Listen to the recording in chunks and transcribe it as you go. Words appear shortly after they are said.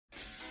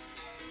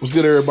What's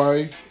good,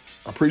 everybody?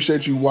 I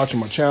appreciate you watching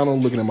my channel,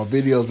 looking at my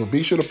videos, but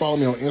be sure to follow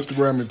me on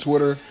Instagram and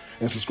Twitter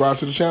and subscribe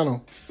to the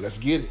channel. Let's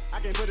get it. I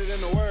can put it in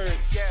the words.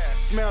 Yeah.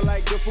 Smell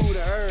like good food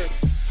and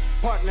herbs.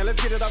 Partner,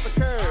 let's get it off the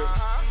curb.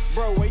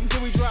 Bro, wait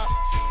until we drop.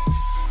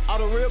 All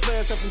the real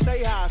players are from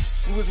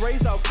Tejas. We was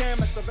raised off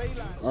Camex of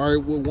A-line. All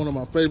right, well, one of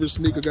my favorite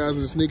sneaker guys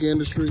in the sneaker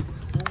industry,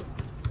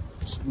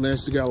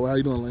 Langston Galloway. How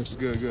you doing, Langston?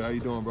 Good. How you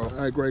doing, bro? All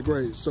right,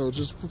 great. So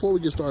just before we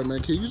get started,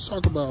 man, can you just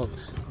talk about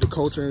the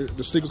culture,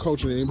 the sneaker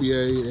culture in the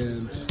NBA?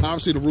 And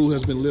obviously the rule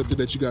has been lifted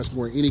that you guys can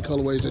wear any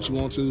colorways that you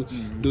want to,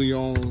 do your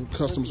own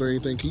customs or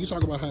anything. Can you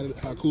talk about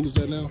how cool is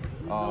that now?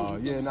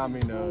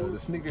 The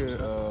sneaker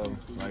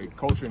like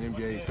culture in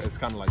NBA has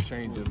kind of like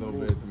changed a little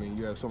bit. I mean,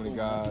 you have so many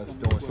guys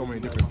doing so many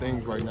different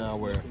things right now,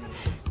 where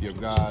you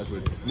have guys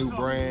with new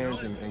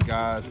brands and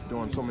guys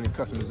doing so many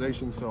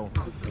customizations. So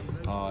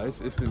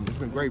it's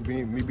been great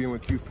being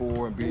with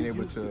Q4 and being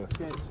able to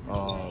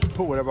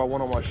put whatever I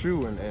want on my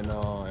shoe and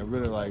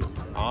really like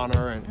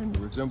honor and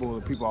resemble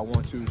the people I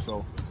want to.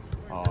 So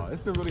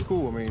it's been really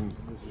cool. I mean,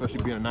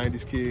 especially being a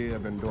 90s kid,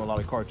 I've been doing a lot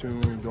of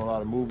cartoons, doing a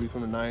lot of movies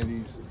from the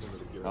 90s,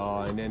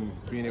 and then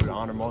being able to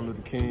honor Martin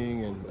Luther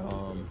King and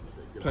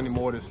plenty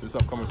more this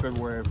upcoming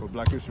February for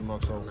Black History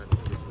Month. So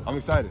I'm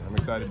excited. I'm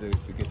excited to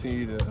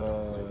continue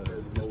to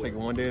just take it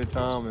one day at a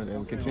time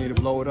and continue to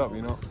blow it up,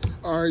 you know?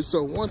 All right,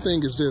 so one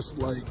thing is this,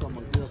 like,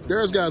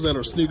 there's guys that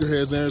are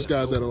sneakerheads, and there's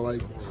guys that are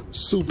like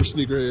super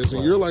sneakerheads,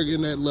 and you're like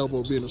in that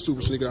level of being a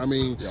super sneaker. I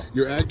mean,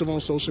 you're active on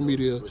social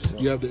media,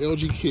 you have the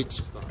LG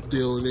Kicks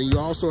deal, and then you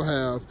also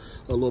have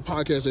a little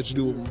podcast that you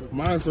do with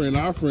my friend,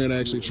 our friend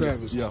actually,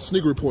 Travis,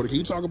 Sneaker Reporter. Can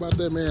you talk about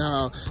that, man,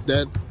 how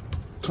that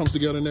comes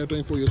together and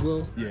everything for you as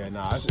well? Yeah,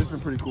 it's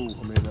been pretty cool.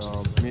 I mean,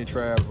 me and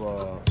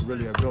Trav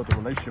really have built a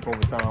relationship over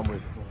time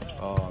with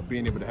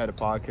being able to have a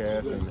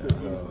podcast and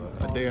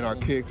a day in our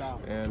kicks,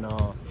 and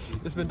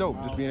it's been dope.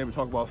 Just being able to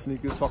talk about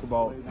sneakers, talk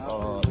about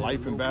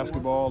life in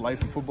basketball,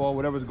 life in football,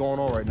 whatever's going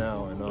on right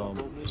now, and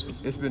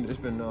it's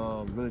been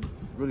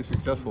really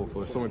successful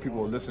for so many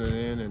people listening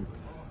in. And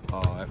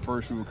at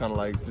first we were kind of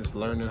like just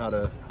learning how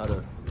to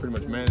pretty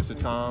much manage the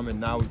time, and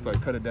now we've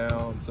like cut it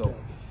down. So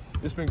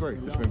it's been great.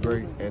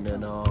 And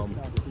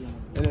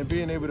then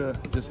being able to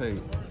just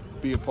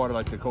be a part of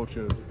like the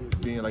culture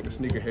of being like a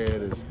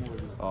sneakerhead is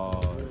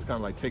it's kind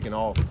of like taking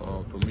off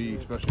for me,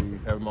 especially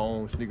having my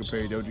own sneaker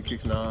page, LG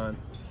Kicks 9.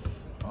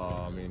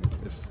 I mean,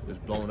 it's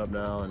blowing up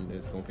now, and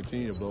it's going to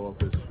continue to blow up.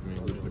 Because I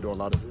mean, we're doing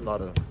a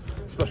lot of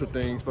special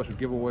things, special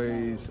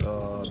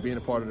giveaways, being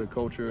a part of the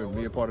culture and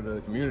being a part of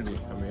the community.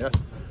 I mean,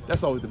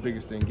 that's always the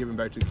biggest thing, giving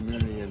back to the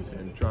community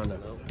and trying to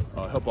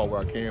help out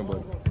where I can.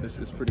 But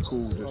it's pretty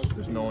cool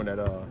just knowing that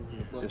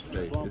it's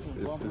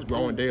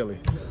growing daily.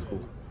 It's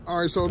cool. All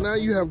right, so now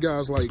you have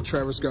guys like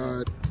Travis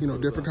Scott, you know,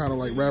 different kind of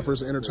like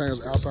rappers, entertainers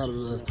outside of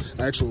the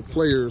actual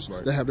players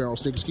that have their own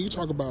sneakers. Can you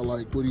talk about,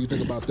 like, what do you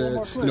think about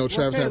that? You know,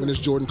 Travis having this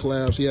Jordan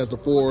collabs, he has the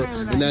 4,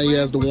 and now he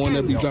has the 1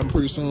 that'll be dropping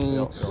pretty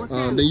soon.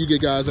 Then you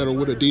get guys that are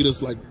with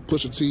Adidas, like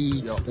Pusha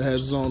T, that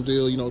has his own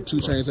deal. You know, 2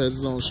 Chainz has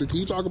his own shoe. Can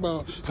you talk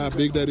about how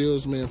big that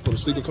is, man, for the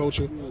sneaker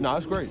culture? No,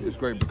 it's great. It's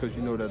great because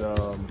you know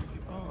that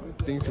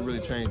things can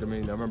really change. I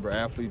mean, I remember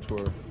athletes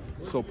were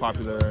so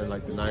popular in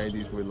like the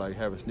 90s with like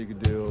having sneaker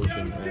deals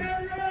and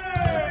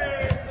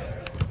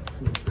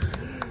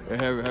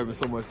having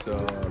so much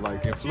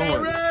like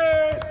influence.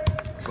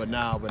 But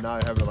now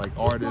having like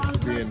artists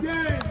being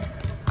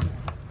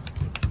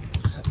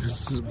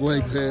this is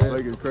Blake, man.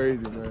 Blake is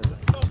crazy, man.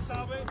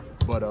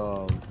 But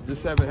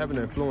just having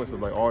the influence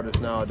of like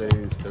artists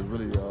nowadays that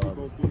really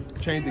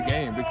changed the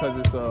game,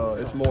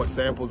 because it's more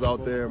samples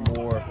out there,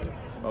 more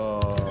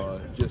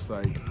just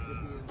like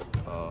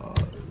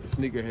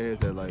sneakerheads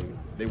that like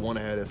they want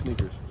to have their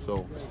sneakers.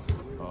 So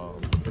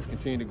it's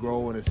continuing to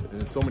grow, and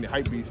there's so many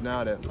hype beats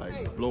now that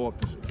like blow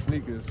up the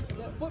sneakers.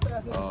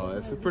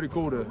 It's pretty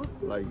cool to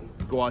like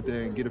go out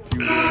there and get a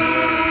few. So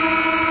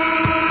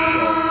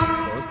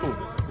it's cool.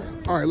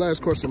 All right,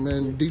 last question,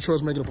 man.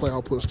 Detroit's making a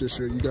playoff push this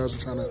year. You guys are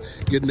trying to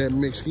get in that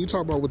mix. Can you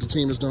talk about what the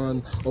team has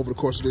done over the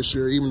course of this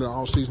year, even the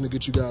all season, to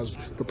get you guys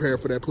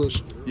prepared for that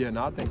push? Yeah,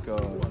 no, I think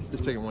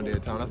just taking one day at a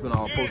time. That's been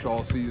our approach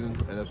all season,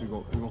 and that's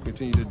what we're going to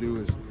continue to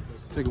do, is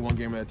take it one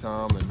game at a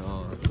time and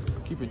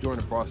keep enjoying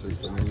the process.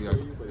 I mean, we got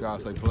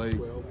guys like Blake,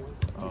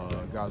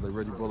 guys like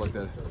Reggie Bullock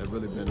that have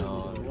really been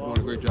doing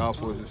a great job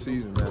for us this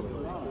season, man.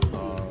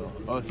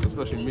 Us,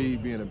 especially me,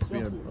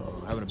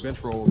 having a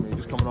bench role, I mean,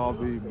 just coming off,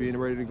 being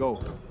ready to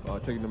go,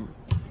 making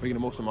the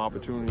most of my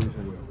opportunities,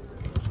 and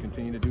just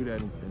continue to do that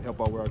and help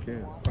out where I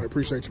can. I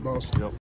appreciate you, boss. Yep.